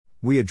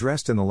We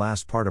addressed in the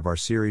last part of our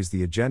series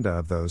the agenda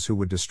of those who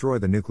would destroy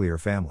the nuclear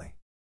family.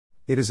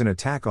 It is an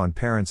attack on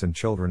parents and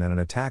children and an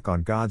attack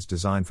on God's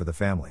design for the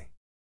family.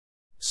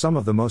 Some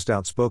of the most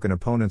outspoken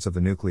opponents of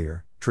the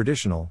nuclear,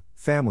 traditional,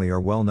 family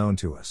are well known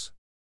to us.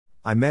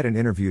 I met and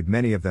interviewed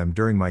many of them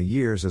during my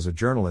years as a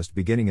journalist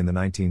beginning in the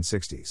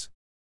 1960s.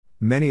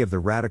 Many of the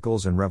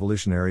radicals and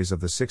revolutionaries of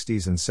the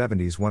 60s and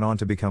 70s went on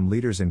to become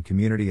leaders in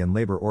community and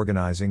labor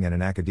organizing and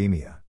in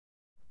academia.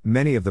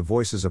 Many of the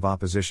voices of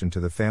opposition to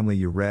the family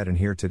you read and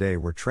hear today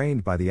were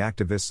trained by the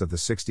activists of the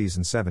 60s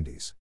and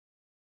 70s.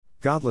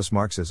 Godless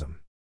Marxism.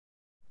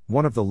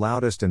 One of the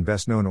loudest and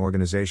best-known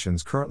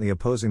organizations currently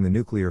opposing the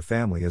nuclear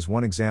family is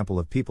one example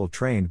of people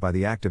trained by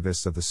the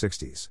activists of the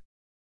 60s.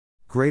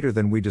 Greater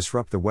than we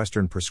disrupt the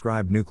Western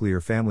prescribed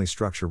nuclear family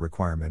structure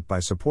requirement by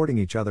supporting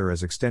each other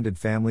as extended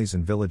families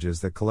and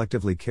villages that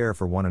collectively care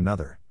for one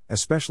another,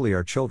 especially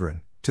our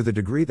children, to the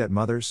degree that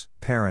mothers,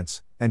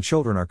 parents, and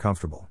children are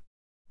comfortable.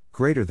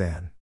 Greater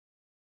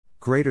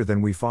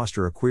than we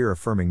foster a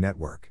queer-affirming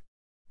network.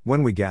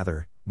 When we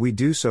gather, we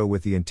do so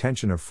with the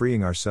intention of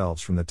freeing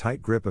ourselves from the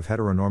tight grip of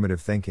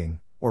heteronormative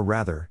thinking, or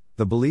rather,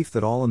 the belief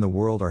that all in the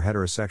world are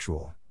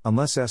heterosexual,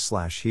 unless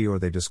he or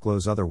they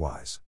disclose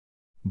otherwise.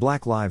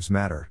 Black Lives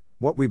Matter,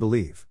 what we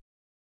believe.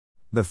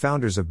 The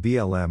founders of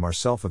BLM are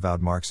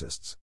self-avowed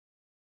Marxists.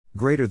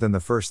 Greater than the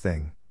first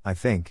thing, I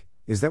think,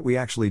 is that we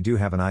actually do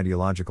have an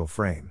ideological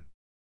frame.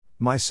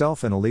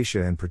 Myself and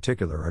Alicia in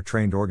particular are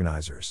trained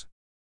organizers.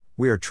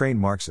 We are trained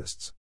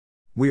Marxists.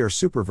 We are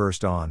super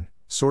versed on,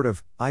 sort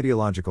of,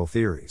 ideological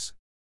theories.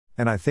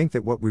 And I think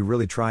that what we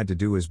really tried to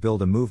do is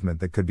build a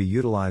movement that could be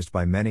utilized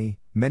by many,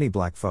 many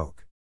black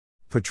folk.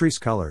 Patrisse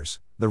Cullors,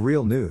 The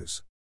Real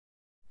News.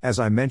 As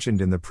I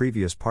mentioned in the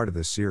previous part of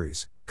this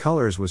series,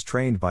 Cullors was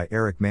trained by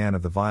Eric Mann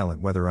of the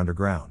Violent Weather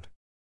Underground.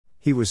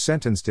 He was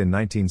sentenced in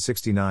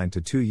 1969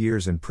 to 2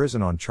 years in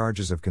prison on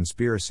charges of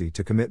conspiracy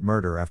to commit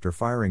murder after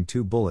firing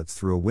 2 bullets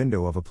through a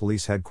window of a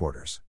police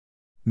headquarters.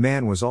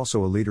 Mann was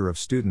also a leader of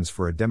Students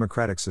for a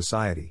Democratic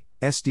Society,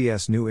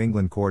 SDS New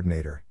England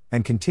coordinator,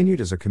 and continued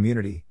as a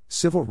community,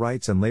 civil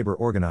rights and labor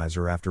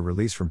organizer after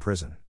release from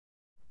prison.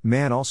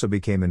 Mann also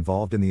became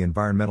involved in the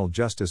environmental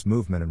justice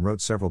movement and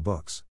wrote several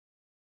books.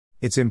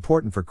 It's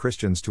important for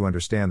Christians to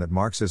understand that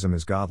Marxism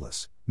is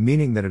godless,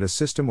 meaning that it is a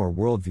system or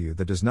worldview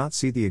that does not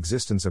see the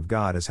existence of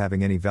God as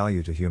having any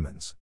value to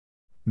humans.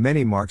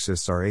 Many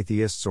Marxists are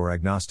atheists or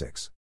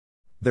agnostics.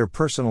 Their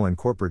personal and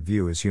corporate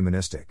view is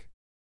humanistic.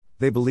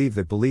 They believe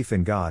that belief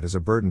in God is a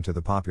burden to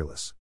the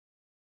populace.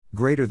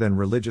 Greater than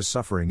religious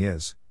suffering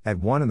is, at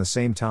one and the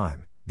same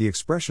time, the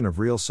expression of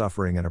real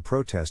suffering and a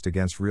protest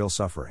against real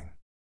suffering.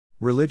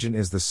 Religion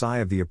is the sigh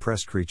of the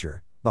oppressed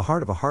creature, the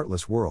heart of a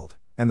heartless world,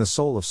 and the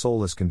soul of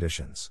soulless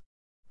conditions.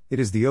 It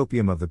is the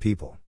opium of the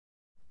people.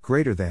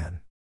 Greater than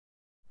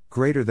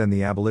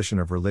the abolition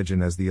of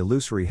religion as the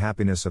illusory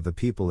happiness of the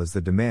people is the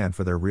demand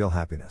for their real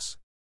happiness.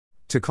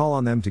 To call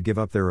on them to give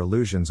up their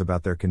illusions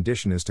about their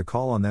condition is to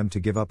call on them to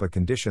give up a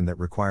condition that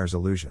requires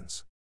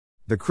illusions.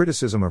 The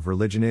criticism of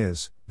religion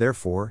is,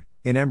 therefore,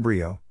 in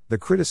embryo, the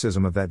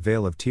criticism of that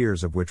veil of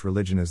tears of which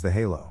religion is the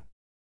halo.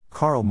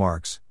 Karl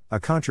Marx, A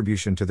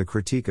Contribution to the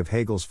Critique of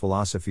Hegel's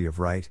Philosophy of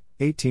Right,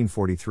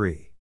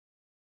 1843.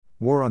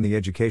 War on the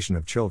Education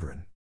of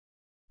Children.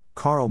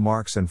 Karl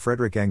Marx and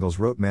Frederick Engels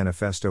wrote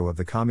Manifesto of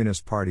the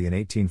Communist Party in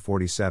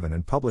 1847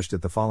 and published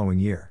it the following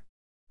year.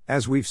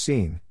 As we've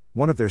seen,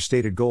 one of their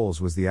stated goals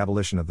was the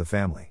abolition of the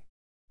family.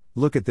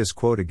 Look at this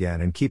quote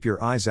again and keep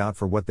your eyes out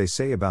for what they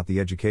say about the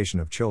education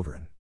of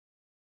children.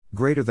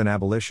 Greater than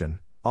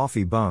abolition,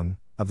 Aufhebung,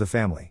 of the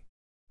family.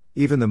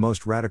 Even the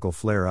most radical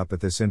flare up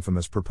at this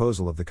infamous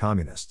proposal of the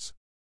communists.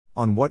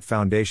 On what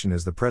foundation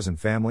is the present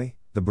family,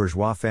 the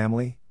bourgeois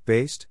family,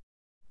 based?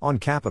 On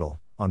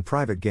capital, on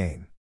private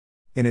gain.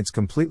 In its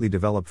completely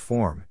developed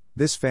form,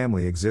 this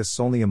family exists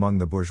only among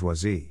the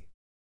bourgeoisie.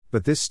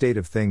 But this state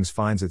of things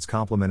finds its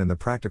complement in the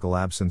practical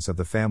absence of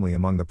the family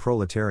among the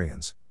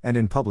proletarians, and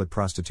in public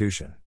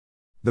prostitution.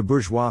 The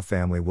bourgeois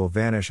family will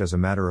vanish as a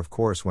matter of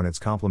course when its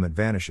complement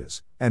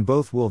vanishes, and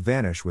both will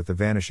vanish with the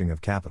vanishing of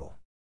capital.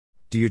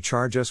 Do you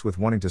charge us with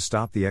wanting to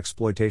stop the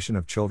exploitation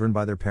of children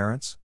by their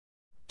parents?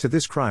 To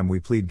this crime we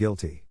plead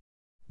guilty.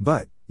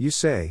 But, you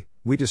say,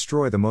 we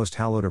destroy the most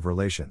hallowed of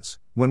relations,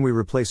 when we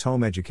replace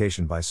home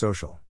education by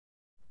social.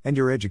 And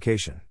your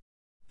education?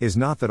 Is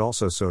not that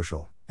also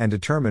social, and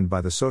determined by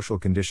the social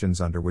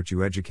conditions under which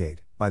you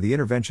educate, by the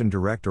intervention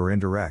direct or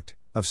indirect,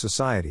 of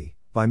society,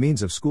 by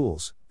means of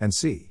schools, and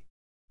see.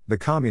 The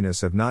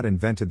communists have not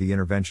invented the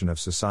intervention of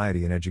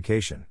society in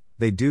education,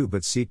 they do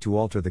but seek to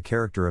alter the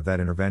character of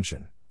that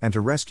intervention, and to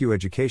rescue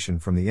education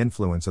from the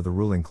influence of the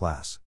ruling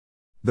class.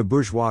 The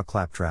bourgeois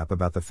claptrap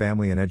about the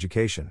family and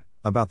education,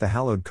 about the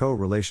hallowed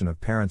co-relation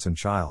of parents and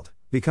child,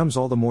 becomes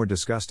all the more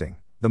disgusting,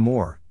 the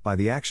more, by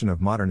the action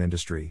of modern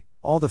industry,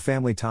 all the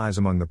family ties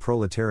among the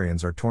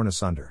proletarians are torn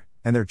asunder,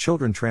 and their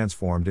children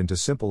transformed into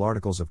simple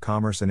articles of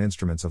commerce and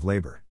instruments of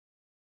labor.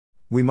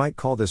 We might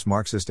call this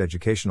Marxist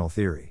educational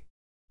theory.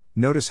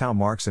 Notice how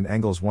Marx and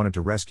Engels wanted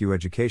to rescue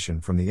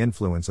education from the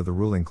influence of the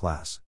ruling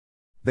class.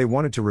 They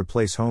wanted to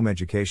replace home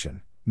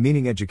education,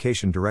 meaning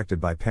education directed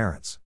by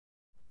parents.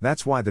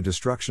 That's why the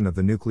destruction of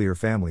the nuclear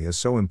family is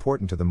so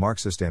important to the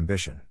Marxist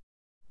ambition.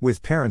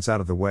 With parents out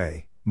of the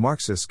way,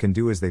 Marxists can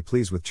do as they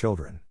please with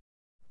children.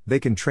 They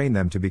can train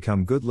them to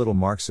become good little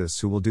Marxists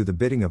who will do the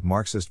bidding of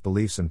Marxist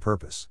beliefs and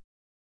purpose.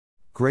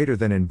 Greater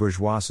than in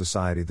bourgeois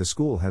society, the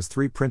school has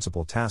three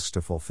principal tasks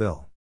to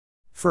fulfill.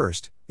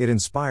 First, it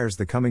inspires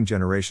the coming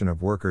generation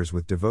of workers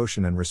with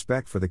devotion and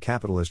respect for the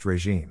capitalist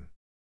regime.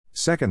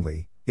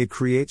 Secondly, it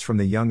creates from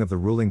the young of the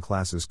ruling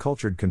classes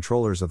cultured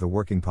controllers of the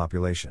working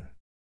population.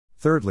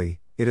 Thirdly,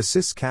 it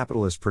assists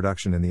capitalist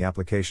production in the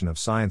application of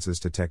sciences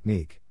to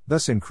technique,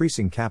 thus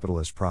increasing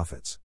capitalist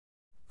profits.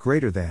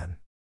 Greater than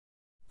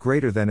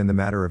in the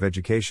matter of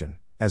education,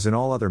 as in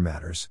all other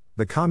matters,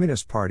 the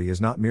Communist Party is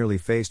not merely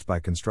faced by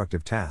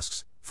constructive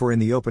tasks, for in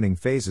the opening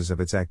phases of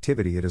its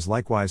activity it is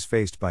likewise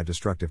faced by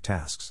destructive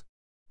tasks.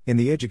 In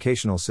the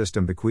educational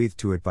system bequeathed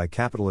to it by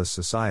capitalist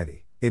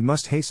society, it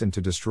must hasten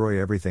to destroy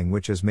everything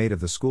which has made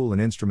of the school an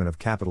instrument of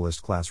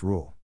capitalist class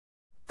rule.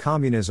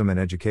 Communism and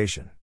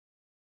education.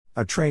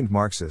 A trained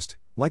Marxist,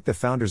 like the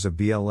founders of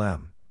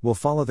BLM, will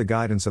follow the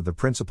guidance of the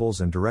principles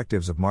and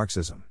directives of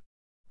Marxism.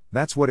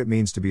 That's what it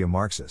means to be a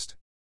Marxist.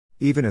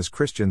 Even as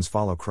Christians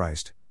follow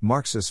Christ,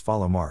 Marxists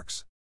follow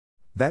Marx.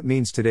 That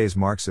means today's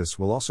Marxists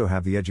will also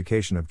have the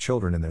education of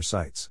children in their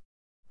sights.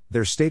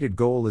 Their stated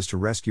goal is to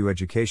rescue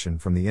education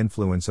from the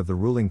influence of the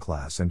ruling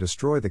class and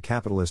destroy the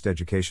capitalist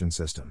education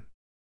system.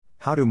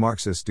 How do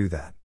Marxists do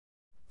that?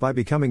 By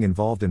becoming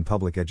involved in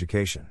public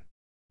education.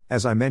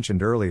 As I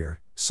mentioned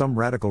earlier, some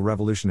radical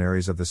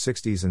revolutionaries of the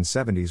 60s and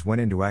 70s went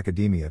into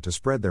academia to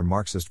spread their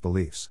Marxist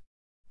beliefs.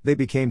 They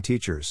became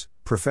teachers,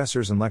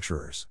 professors and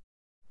lecturers.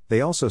 They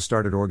also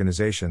started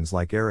organizations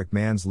like Erich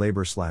Mann's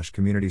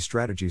Labor/Community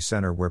Strategy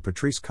Center, where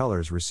Patrisse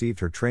Cullors received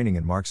her training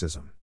in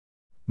Marxism.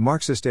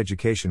 Marxist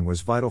education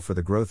was vital for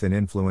the growth in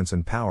influence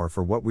and power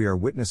for what we are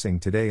witnessing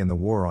today in the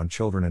war on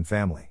children and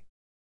family.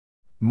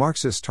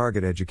 Marxists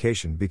target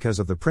education because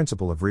of the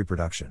principle of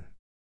reproduction.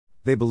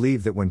 They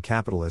believe that when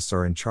capitalists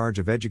are in charge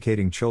of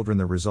educating children,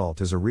 the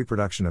result is a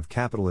reproduction of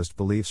capitalist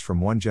beliefs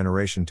from one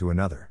generation to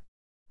another.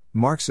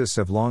 Marxists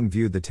have long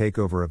viewed the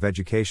takeover of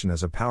education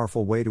as a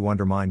powerful way to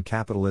undermine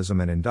capitalism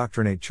and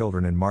indoctrinate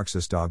children in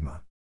Marxist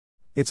dogma.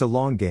 It's a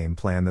long game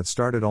plan that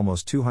started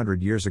almost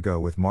 200 years ago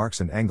with Marx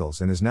and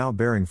Engels and is now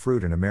bearing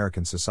fruit in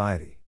American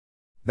society.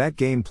 That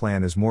game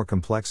plan is more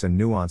complex and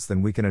nuanced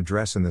than we can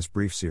address in this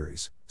brief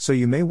series, so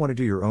you may want to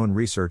do your own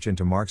research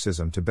into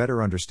Marxism to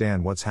better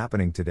understand what's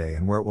happening today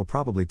and where it will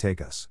probably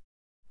take us.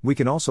 We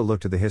can also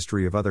look to the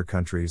history of other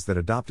countries that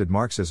adopted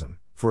Marxism,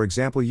 for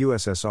example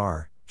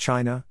USSR,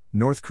 China,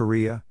 North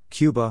Korea,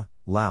 Cuba,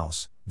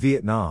 Laos,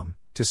 Vietnam,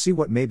 to see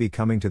what may be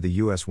coming to the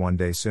US one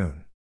day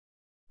soon.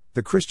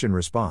 The Christian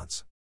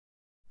response.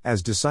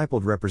 As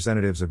discipled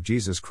representatives of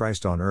Jesus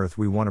Christ on earth,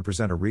 we want to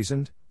present a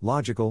reasoned,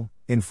 logical,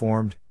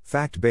 informed,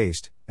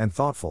 fact-based, and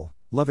thoughtful,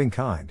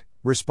 loving-kind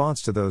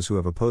response to those who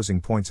have opposing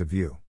points of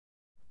view.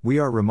 We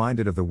are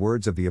reminded of the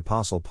words of the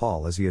Apostle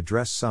Paul as he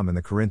addressed some in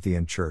the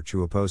Corinthian church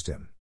who opposed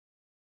him.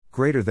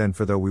 Greater than,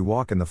 for though we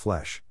walk in the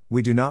flesh,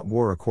 we do not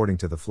war according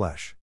to the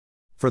flesh.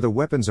 For the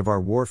weapons of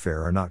our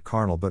warfare are not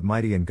carnal but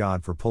mighty in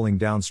God for pulling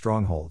down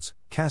strongholds,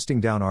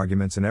 casting down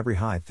arguments and every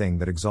high thing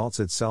that exalts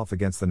itself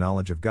against the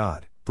knowledge of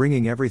God,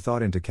 bringing every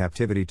thought into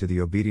captivity to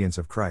the obedience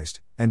of Christ,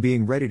 and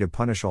being ready to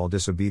punish all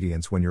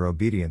disobedience when your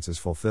obedience is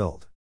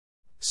fulfilled.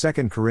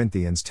 2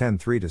 Corinthians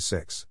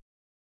 10:3-6.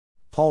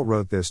 Paul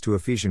wrote this to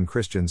Ephesian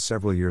Christians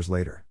several years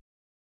later.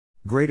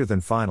 Greater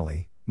than,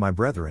 finally, my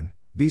brethren,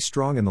 be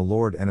strong in the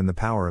Lord and in the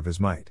power of his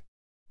might.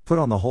 Put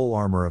on the whole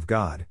armor of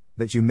God,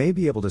 that you may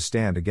be able to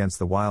stand against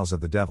the wiles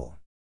of the devil.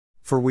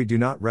 For we do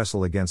not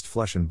wrestle against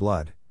flesh and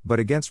blood, but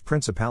against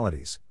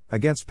principalities,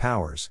 against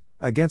powers,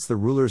 against the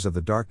rulers of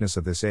the darkness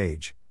of this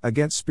age,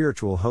 against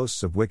spiritual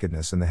hosts of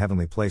wickedness in the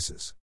heavenly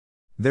places.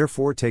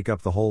 Therefore take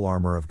up the whole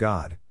armor of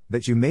God,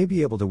 that you may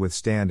be able to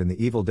withstand in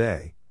the evil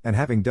day, and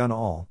having done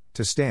all,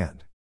 to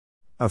stand.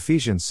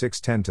 Ephesians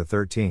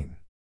 6:10-13.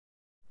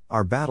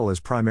 Our battle is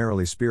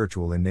primarily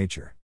spiritual in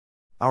nature.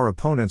 Our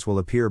opponents will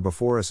appear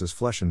before us as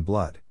flesh and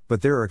blood,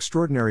 but there are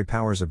extraordinary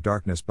powers of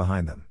darkness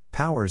behind them,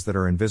 powers that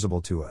are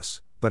invisible to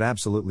us, but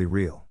absolutely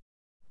real.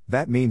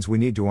 That means we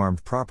need to arm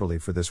properly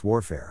for this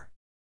warfare.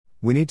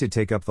 We need to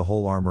take up the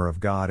whole armor of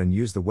God and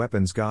use the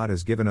weapons God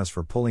has given us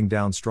for pulling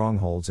down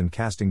strongholds and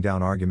casting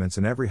down arguments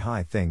and every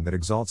high thing that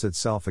exalts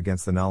itself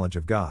against the knowledge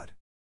of God.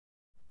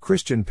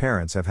 Christian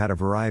parents have had a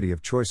variety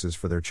of choices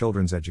for their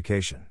children's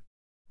education.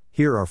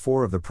 Here are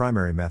 4 of the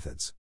primary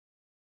methods.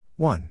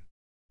 1.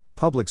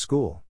 Public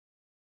school.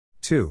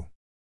 2.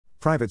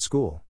 Private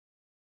school.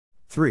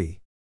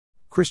 3.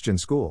 Christian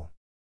school.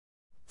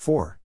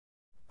 4.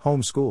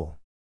 Home school.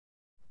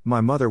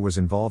 My mother was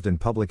involved in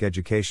public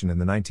education in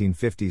the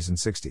 1950s and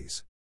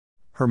 60s.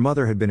 Her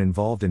mother had been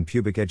involved in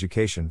public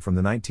education from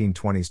the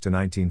 1920s to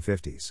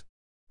 1950s.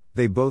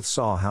 They both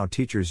saw how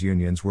teachers'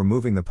 unions were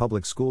moving the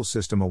public school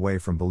system away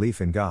from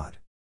belief in God.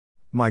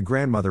 My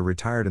grandmother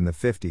retired in the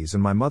 50s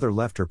and my mother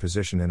left her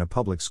position in a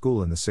public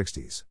school in the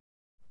 60s.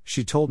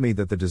 She told me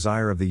that the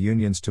desire of the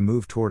unions to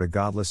move toward a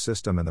godless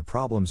system and the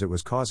problems it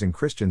was causing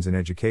Christians in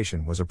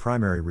education was a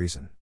primary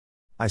reason.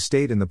 I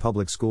stayed in the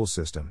public school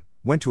system,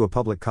 went to a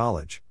public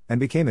college, and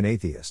became an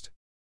atheist.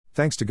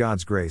 Thanks to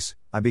God's grace,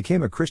 I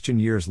became a Christian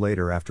years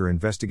later after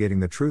investigating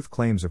the truth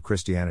claims of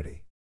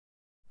Christianity.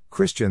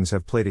 Christians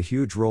have played a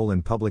huge role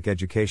in public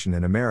education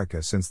in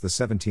America since the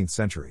 17th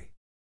century.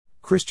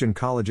 Christian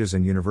colleges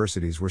and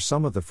universities were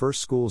some of the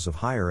first schools of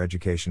higher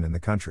education in the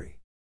country.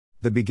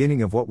 The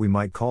beginning of what we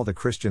might call the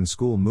Christian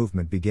school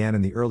movement began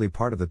in the early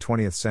part of the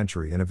 20th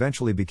century and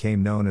eventually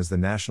became known as the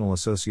National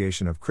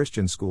Association of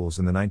Christian Schools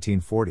in the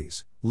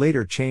 1940s,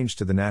 later changed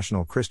to the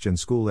National Christian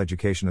School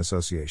Education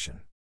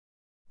Association.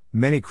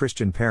 Many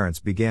Christian parents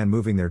began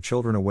moving their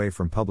children away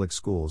from public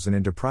schools and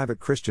into private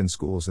Christian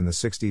schools in the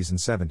 60s and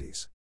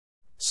 70s.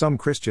 Some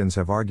Christians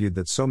have argued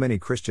that so many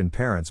Christian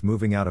parents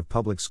moving out of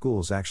public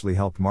schools actually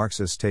helped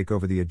Marxists take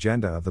over the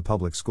agenda of the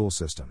public school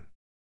system.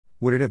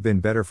 Would it have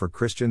been better for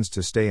Christians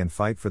to stay and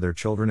fight for their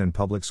children in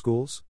public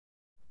schools?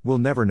 We'll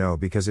never know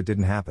because it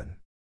didn't happen.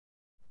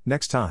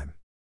 Next time.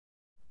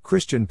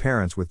 Christian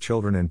parents with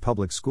children in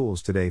public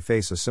schools today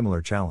face a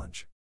similar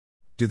challenge.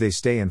 Do they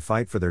stay and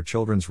fight for their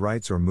children's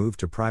rights or move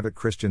to private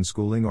Christian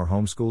schooling or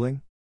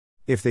homeschooling?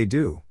 If they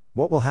do,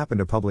 what will happen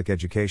to public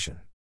education?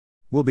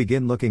 We'll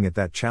begin looking at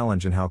that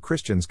challenge and how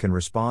Christians can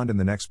respond in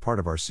the next part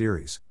of our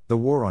series, The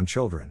War on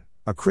Children,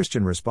 a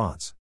Christian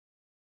Response.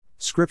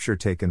 Scripture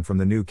taken from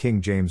the New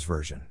King James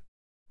Version.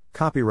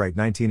 Copyright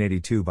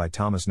 1982 by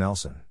Thomas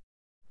Nelson.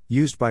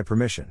 Used by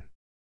permission.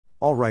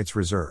 All rights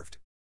reserved.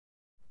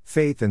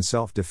 Faith and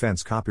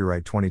Self-Defense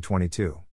Copyright 2022.